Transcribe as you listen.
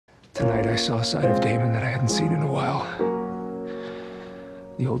Tonight I saw a side of Damon that I hadn't seen in a while.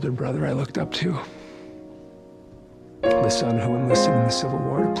 The older brother I looked up to. The son who enlisted in the Civil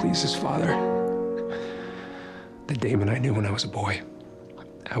War to please his father. The Damon I knew when I was a boy.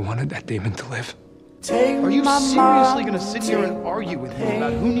 I wanted that Damon to live. Are you seriously gonna sit here and argue with me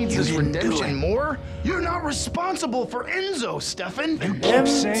about who needs this redemption more? You're not responsible for Enzo, Stefan! You keep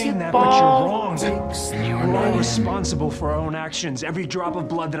saying that, but you're wrong. We're all responsible for our own actions. Every drop of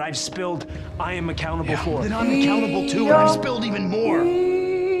blood that I've spilled, I am accountable for. Then I'm accountable too, and I've spilled even more.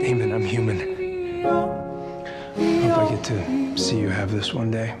 Damon, I'm human. Hope I get to see you have this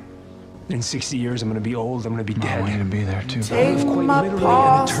one day. In 60 years, I'm gonna be old, I'm gonna be dead. I want you to be there too. I live quite literally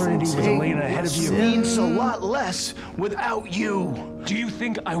an eternity with Elena ahead of you. It means a lot less without you. Do you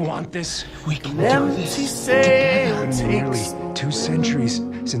think I want this? We can do this Together. In nearly 2 centuries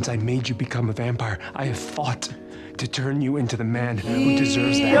since I made you become a vampire, I have fought to turn you into the man who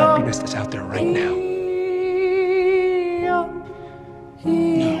deserves the happiness that's out there right now. No.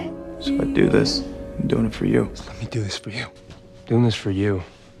 So I do this. I'm doing it for you. Let me do this for you. Doing this for you.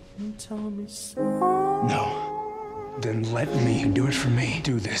 No. Then let me do it for me.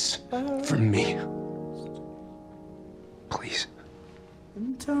 Do this for me. Please.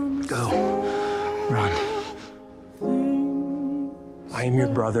 Go. Run. I am your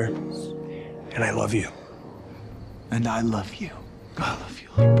brother, and I love you. And I love you. I love you,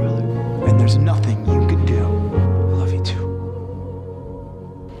 little brother. And there's nothing you can do. I love you too.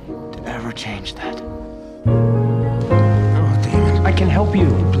 To ever change that. Oh, Damon, I can help you.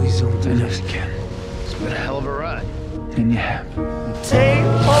 Please don't do this again. It's been a hell of a ride. And you have. Take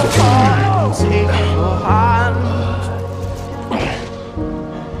my heart, take my hand.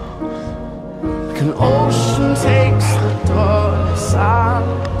 Like an ocean takes the dark sand.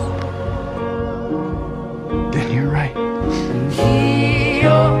 Then you're right. And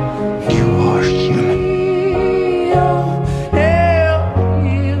here, You are human.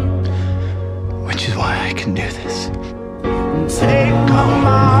 Which is why I can do this. take my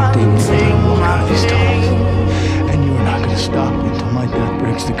mind, take Walk out my of these tunnels. pain. And you are not going to stop me until my death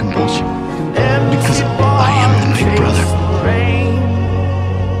breaks the compulsion. Because Empty I am the big brother. takes the rain.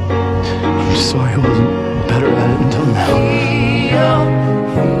 I'm sorry I wasn't better at it until now.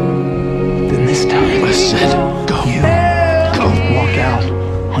 Then this time I said, go. Go walk out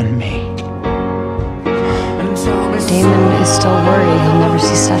on me. Damon is still worried he'll never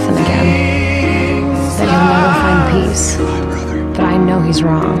see Stefan again. That he'll never find peace. But I know he's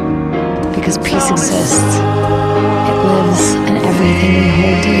wrong. Because peace exists. It lives in everything we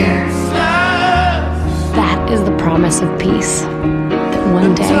hold dear. That is the promise of peace. That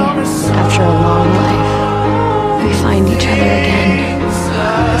one day, after a long life, we find each other again.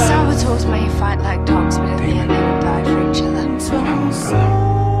 Salvatores made you fight like